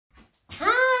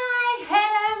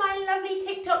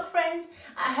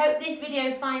I hope this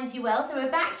video finds you well. So we're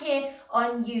back here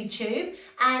on YouTube,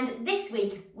 and this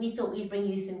week we thought we'd bring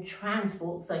you some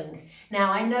transport things.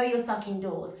 Now I know you're stuck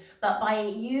indoors, but by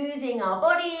using our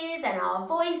bodies and our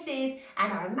voices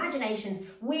and our imaginations,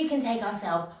 we can take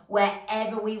ourselves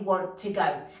wherever we want to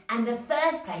go. And the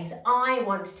first place I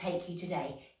want to take you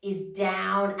today is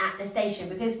down at the station,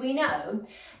 because we know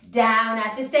down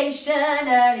at the station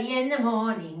early in the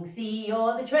morning, see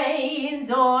all the trains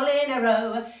all in a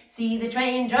row, see the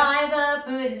train driver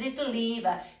put his little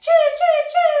lever, choo choo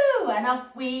choo, and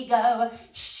off we go.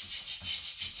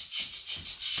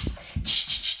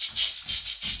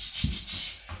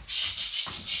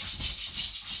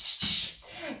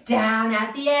 Down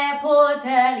at the airport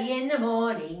early in the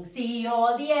morning, see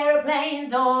all the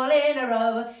aeroplanes all in a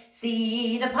row,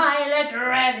 see the pilot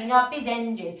revving up his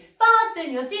engine,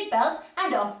 fasten your seatbelts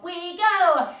and off we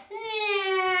go.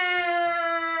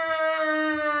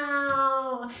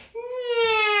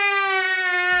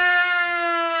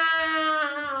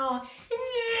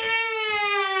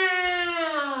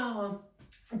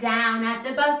 Down at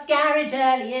the bus garage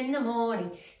early in the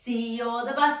morning, see all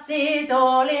the buses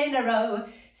all in a row,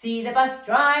 see the bus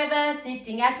driver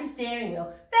sitting at his steering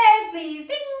wheel, fares please,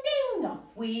 ding ding,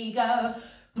 off we go.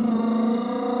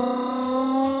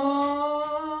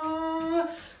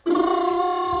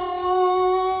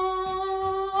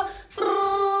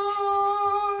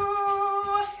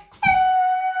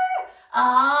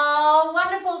 Oh,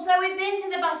 wonderful. So we've been to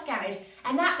the bus garage,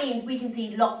 and that means we can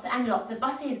see lots and lots of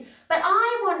buses. But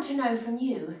I want to know from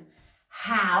you,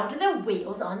 how do the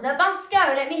wheels on the bus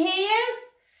go? Let me hear you.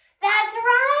 That's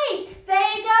right.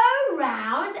 They go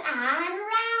round and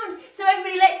round. So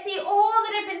everybody, let's see all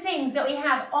the different things that we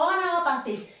have on our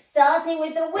buses, starting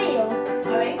with the wheels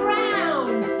going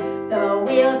round. The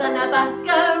wheels on the bus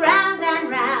go round and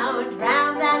round,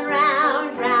 round and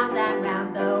round, round and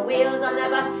round. The wheels on the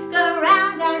bus go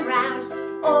round and round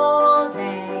all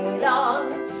day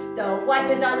long. The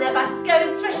wipers on the bus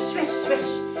go swish, swish, swish,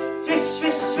 swish,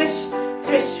 swish, swish,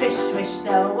 swish, swish, swish.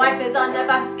 The wipers on the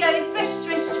bus go swish,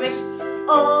 swish, swish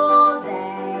all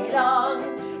day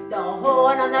long. The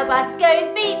horn on the bus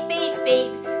goes beep, beep,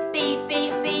 beep, beep,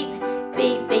 beep, beep,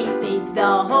 beep, beep, beep.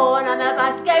 The horn on the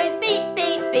bus goes beep,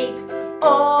 beep, beep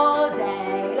all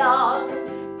day long.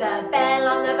 The bell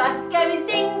on the bus goes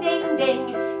ding, ding,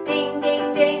 ding, ding,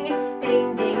 ding, ding,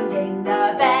 ding, ding, ding.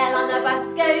 The bell on the bus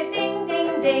goes ding,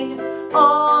 ding, ding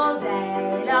all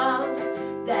day long.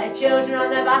 The children on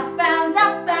the bus bounce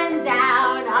up and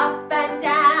down, up and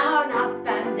down, up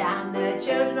and down. The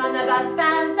children on the bus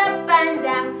bounce up and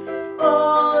down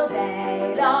all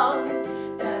day long.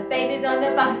 The babies on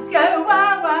the bus go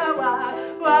wah, wah, wah,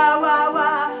 wah, wah,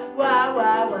 wah, wah,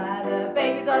 wah, wah. The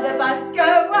babies on the bus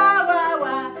go wah, wah,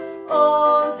 wah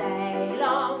all day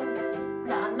long.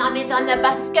 The mummies on the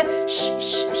bus go shh,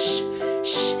 shh, shh,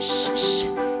 shh, shh, shh,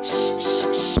 shh,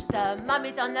 shh. The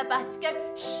mummies on the bus go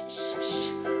shh, shh, shh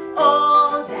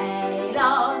all day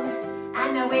long.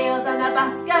 And the wheels on the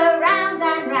bus go round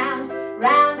and round,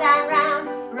 round and round,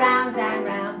 round and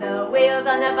round. The wheels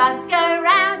on the bus go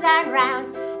round and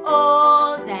round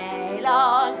all day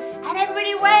long. And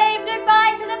everybody wave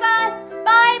goodbye to the bus.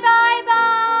 Bye, bye,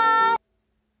 bye.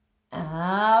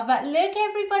 Ah, but look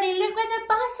everybody, look where the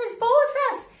bus has brought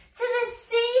us, to the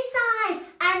seaside.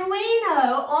 And we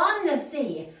know on the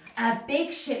sea, a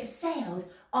big ship sailed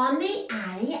on the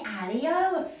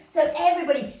alley-alley-o. So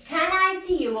everybody, can I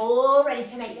see you all ready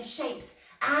to make the shapes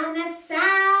and the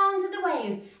sounds of the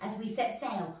waves as we set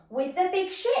sail with the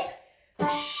big ship?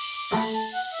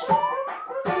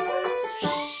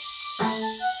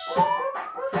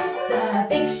 The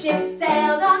big ship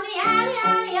sailed on the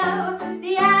alley-alley-o,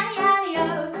 the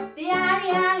alley-alley-o, the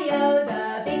alley-alley-o.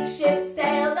 The big ship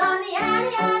sailed on the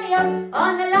alley-alley-o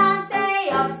on the last day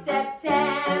of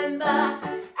September.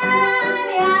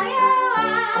 Alley-alley-o,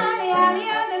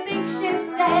 alley-alley-o, the big ship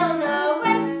sailed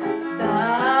away. The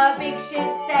big ship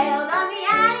sailed on the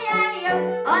alley-alley-o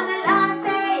on the last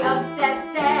day of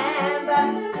September.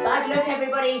 But look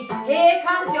everybody, here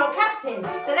comes your captain.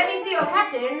 So let me see your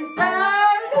captain.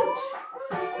 Salute!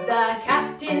 The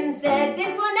captain said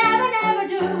this will never, never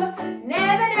do.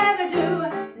 Never, never do.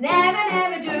 Never,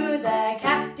 never do. The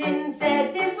captain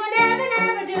said this will never,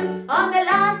 never do on the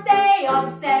last day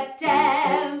of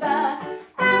September.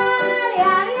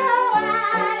 Alley-alley-o,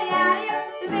 alley-alley-o,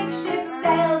 the big ship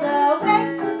sailed away.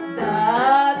 The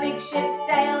big ship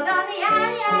sailed on the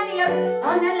alley-alley-o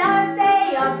on the last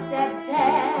day of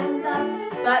September.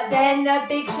 But then the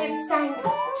big ship sank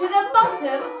to the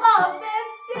bottom of the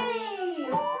sea.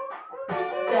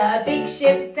 The big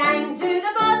ship sank to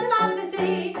the bottom of the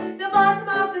sea, the bottom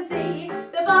of the sea,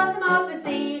 the bottom of the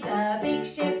sea. The big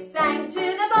ship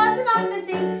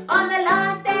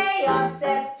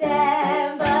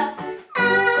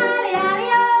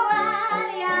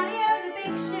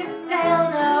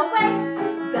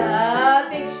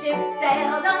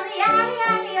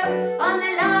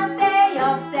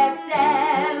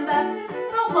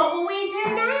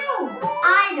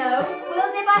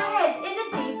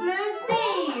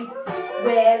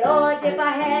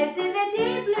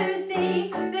deep blue sea,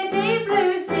 the deep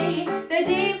blue sea, the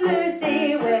deep blue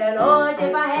sea. We'll all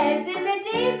dip our heads in the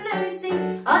deep blue sea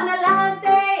on the last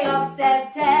day of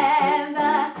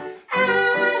September.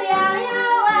 Alley, alley,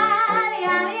 oh, alley,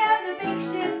 alley, oh, the big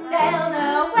ship sailed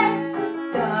away.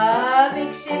 The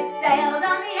big ship sailed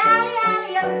on the alley,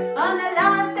 alley, oh, on the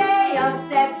last day of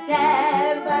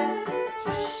September.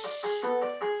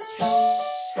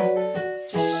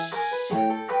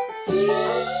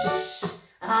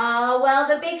 Well,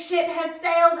 the big ship has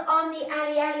sailed on the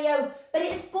alley-alley-o, but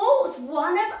it's brought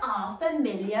one of our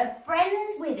familiar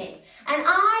friends with it. And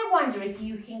I wonder if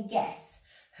you can guess.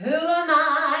 Who am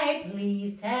I?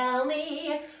 Please tell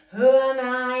me. Who am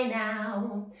I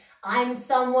now? I'm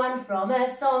someone from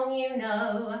a song you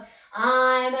know.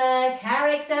 I'm a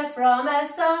character from a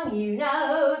song you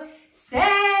know.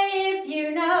 Say if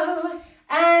you know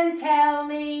and tell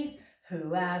me.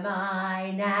 Who am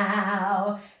I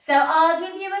now? So I'll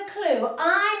give you a clue.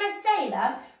 I'm a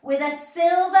sailor with a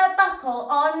silver buckle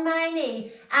on my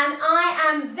knee, and I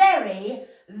am very,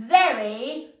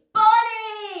 very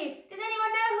bonny. Does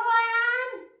anyone know who I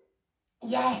am?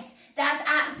 Yes, that's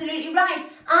absolutely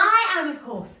right. I am, of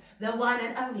course, the one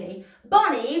and only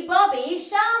Bonnie Bobby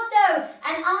Shafto,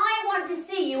 and I want to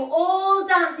see you all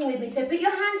dancing with me. So put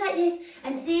your hands like this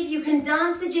and see if you can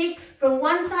dance the jig from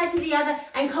one side to the other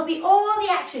and copy all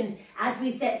the actions as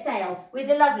we set sail with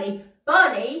the lovely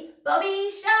Bonnie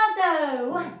Bobby Shafto.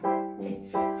 1,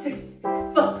 2, 3,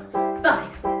 4,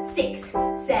 5, 6,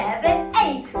 7,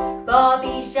 8.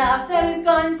 Bobby Shafto's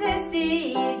gone to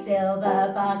sea,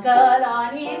 silver buckle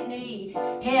on his knee.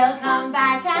 He'll come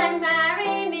back and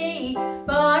marry me,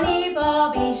 Bonnie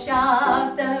Bobby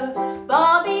Shafto.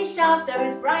 Bobby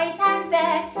Shafto's bright and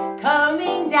fair,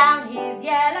 combing down his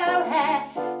yellow hair.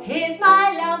 Here's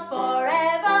my love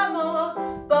forevermore,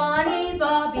 Bonnie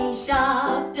Bobby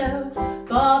Shafto.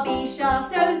 Bobby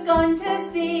Shafto's gone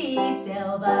to sea,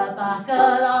 silver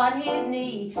buckle on his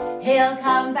knee. He'll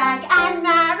come back and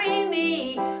marry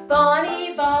me,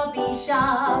 Bonnie Bobby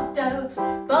Shafto.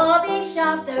 Bobby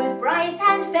Shafto's bright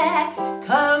and fair,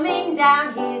 combing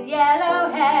down his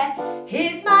yellow hair.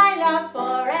 Here's my love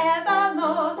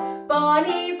forevermore,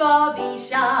 Bonnie Bobby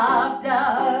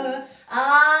Shafto.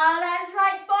 Ah, that's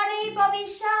right, Bonnie Bobby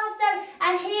Shafto.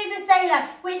 And he's a sailor,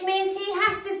 which means he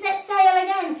has to set sail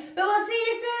again. But we'll see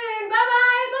you soon.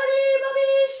 Bye-bye, Bonnie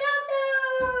Bobby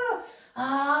Shafto.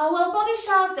 Ah, well, Bobby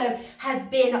Shafto has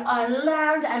been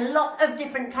around a lot of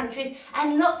different countries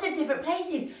and lots of different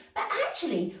places. But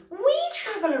actually, we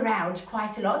travel around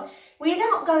quite a lot. We're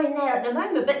not going there at the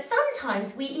moment, but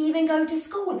sometimes we even go to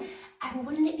school. And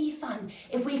wouldn't it be fun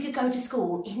if we could go to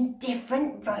school in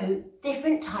different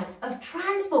types of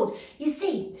transport? You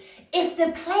see, if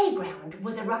the playground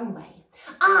was a runway,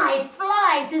 I'd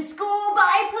fly to school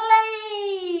by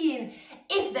plane.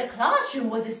 If the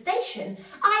classroom was a station,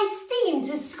 I'd steam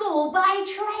to school by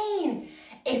train.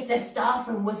 If the staff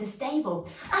room was a stable,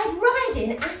 I'd ride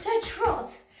in at a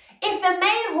trot. If the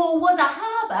main hall was a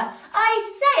harbour,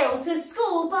 I'd sail to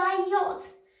school by yacht.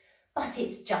 But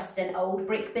it's just an old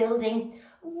brick building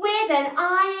with an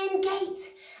iron gate.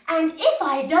 And if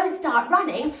I don't start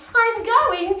running, I'm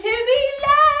going to be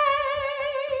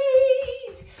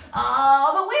late.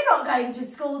 Oh, but we're not going to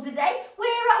school today.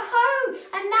 We're at home.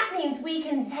 And that means we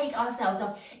can take ourselves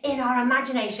off in our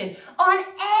imagination on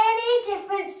any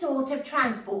different sort of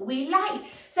transport we like.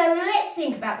 So let's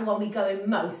think about the one we go in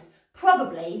most.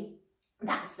 Probably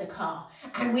that's the car,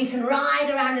 and we can ride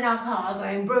around in our car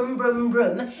going brum, brum,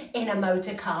 brum in a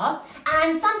motor car.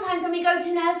 And sometimes when we go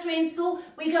to nursery and school,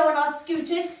 we go on our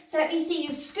scooters. So let me see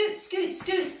you scoot, scoot,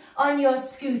 scoot on your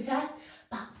scooter.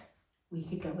 But we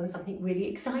could go on something really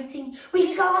exciting. We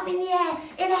could go up in the air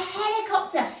in a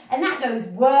helicopter, and that goes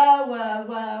whir, whir,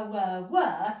 whir, whir,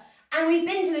 whir. And we've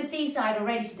been to the seaside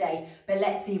already today, but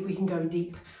let's see if we can go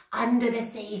deep under the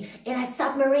sea in a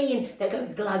submarine that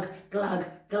goes glug, glug,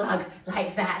 glug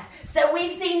like that. So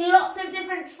we've seen lots of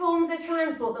different forms of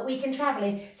transport that we can travel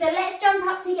in. So let's jump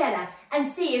up together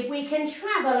and see if we can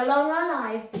travel along our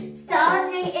lives,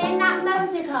 starting in that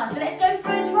motor car. So let's go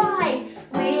for a drive.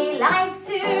 We like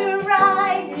to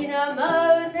ride in a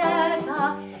motor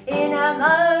car. In a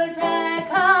motor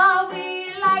car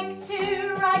we like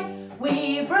to ride.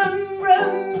 We brum,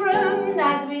 brum, brum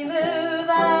as we move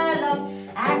along.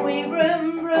 And we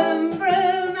brum, brum,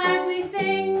 brum as we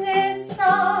sing this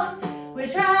song. We're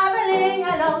travelling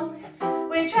along,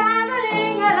 we're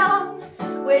travelling along,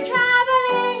 we're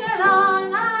travelling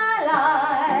along our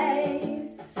lives.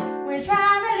 We're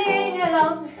travelling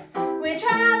along, we're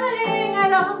travelling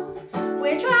along,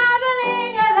 we're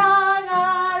travelling along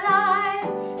our lives.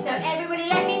 So everybody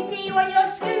let me see you on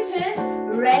your scooters,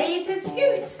 ready to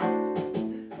scoot.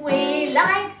 We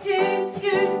like to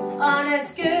scoot on a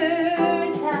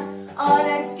scooter, on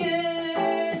a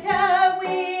scooter.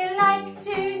 We like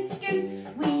to scoot.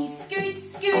 We scoot,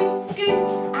 scoot, scoot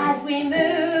as we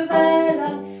move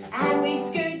along. And we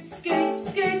scoot, scoot,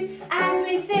 scoot as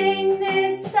we sing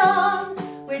this song.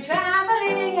 We're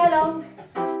travelling along.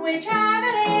 We're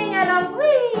travelling along.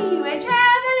 We're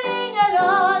travelling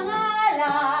along our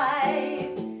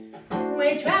lives.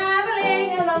 We're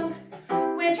travelling along.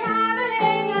 We're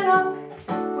travelling along.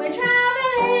 We're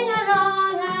travelling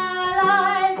along our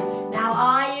lives. Now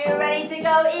are you ready to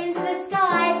go into the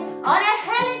sky on a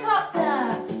helicopter?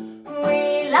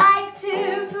 We like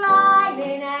to fly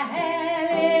in a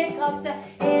helicopter.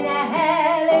 In a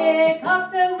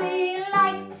helicopter we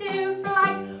like to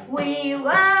fly. We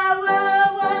whir, whir,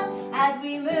 whir as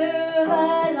we move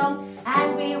along.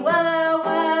 And we whir,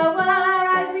 whir, whir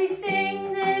as we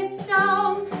sing this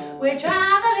song. We're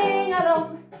travelling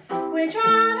along. We're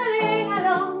travelling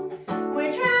along.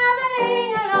 We're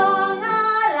travelling along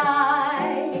our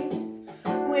lives.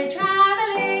 We're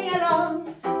travelling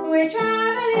along. We're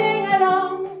travelling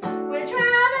along. We're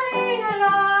travelling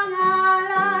along our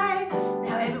lives.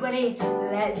 Now everybody,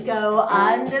 let's go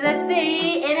under the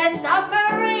sea in a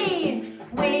submarine.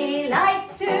 We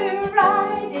like to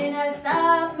ride in a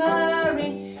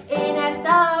submarine. In a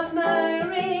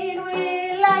submarine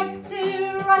we like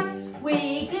to ride.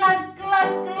 We glug,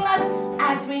 glug, glug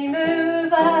as we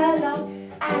move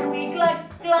along. And we glug,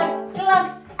 glug,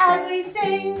 glug as we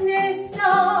sing this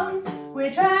song.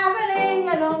 We're travelling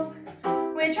along.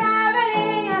 We're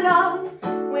travelling along.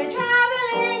 We're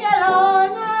travelling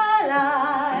along our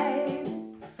lives.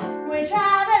 We're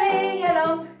travelling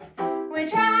along. We're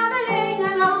travelling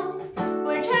along.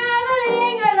 We're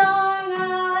travelling along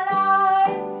our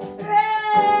lives.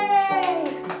 Hooray!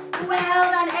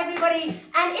 Well done, everybody.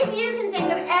 And if you can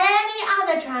think of any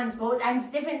other transport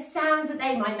and different sounds that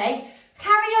they might make,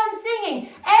 carry on singing.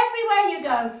 Everywhere you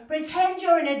go, pretend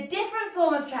you're in a different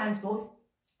form of transport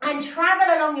and travel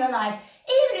along your life.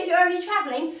 Even if you're only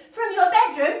travelling from your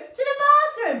bedroom to the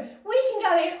bathroom. We can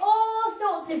go in all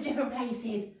sorts of different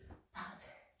places. But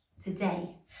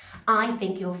today, I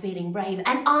think you're feeling brave.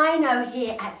 And I know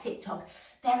here at Tick Tock,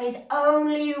 there is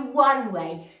only one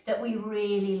way that we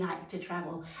really like to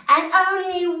travel. And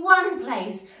only one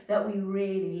place that we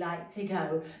really like to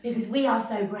go. Because we are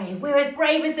so brave. We're as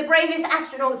brave as the bravest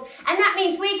astronauts. And that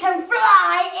means we can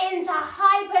fly into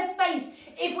hyperspace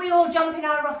if we all jump in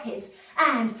our rockets.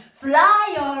 And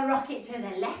fly your rocket to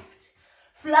the left.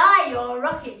 Fly your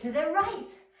rocket to the right.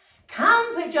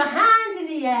 Come, put your hands in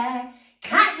the air.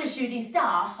 Catch a shooting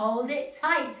star, hold it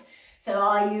tight. So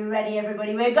are you ready,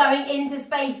 everybody? We're going into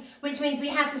space, which means we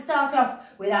have to start off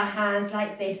with our hands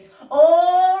like this.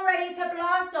 All ready to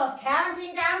blast off,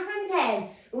 counting down from 10.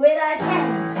 With a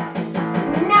 10,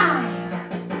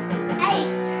 9,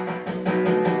 8,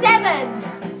 7,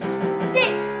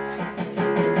 6,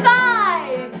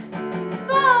 5,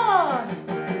 4,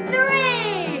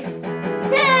 3,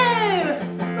 2,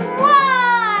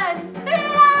 1.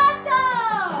 Blast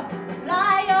off!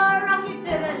 Fly your rocket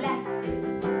to the left.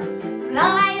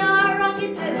 Fly your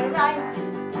rocket to the right.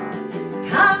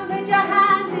 Come, put your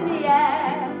hands in the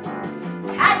air.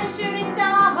 Catch a shooting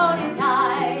star, hold it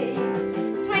tight.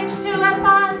 Switch to a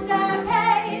faster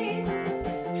pace.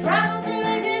 Travel to a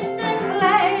distant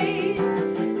place.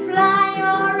 Fly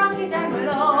your rocket and we'll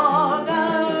all go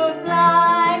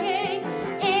flying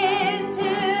into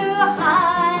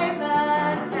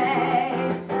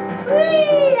hyperspace.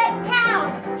 Whee! Let's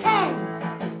count. 10,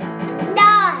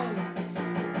 9,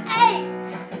 8,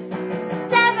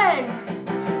 7,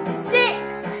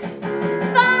 6,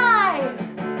 5,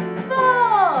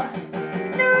 4,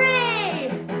 3,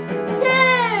 2,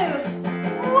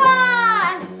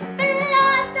 1.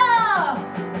 Blast off!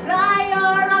 Fly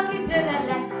your rocket to the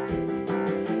left.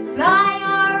 Fly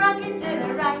your rocket to the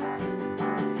right.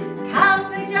 Come,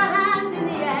 put your hands in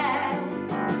the air.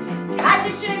 Catch a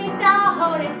shooting star,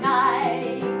 hold it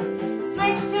tight.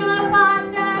 Switch to a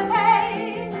faster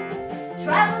pace.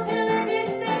 Travel to a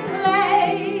distant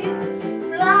place.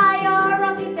 Fly your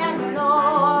rocket and we'll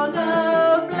all go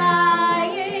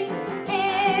flying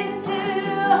into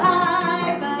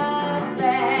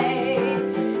hyperspace.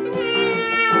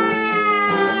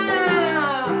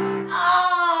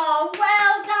 Oh,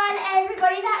 well done,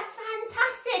 everybody. That's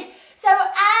fantastic. So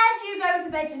as you go to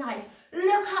bed tonight,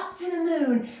 look up to the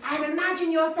moon and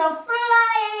imagine yourself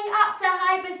flying up to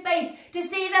hyperspace to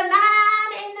see the man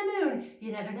in the moon.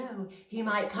 You never know, he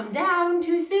might come down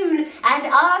too soon and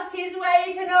ask his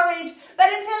way to Norwich.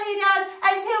 But until he does,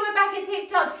 until we're back at Tick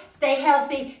Tock, stay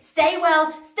healthy, stay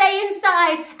well, stay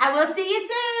inside, and we'll see you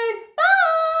soon.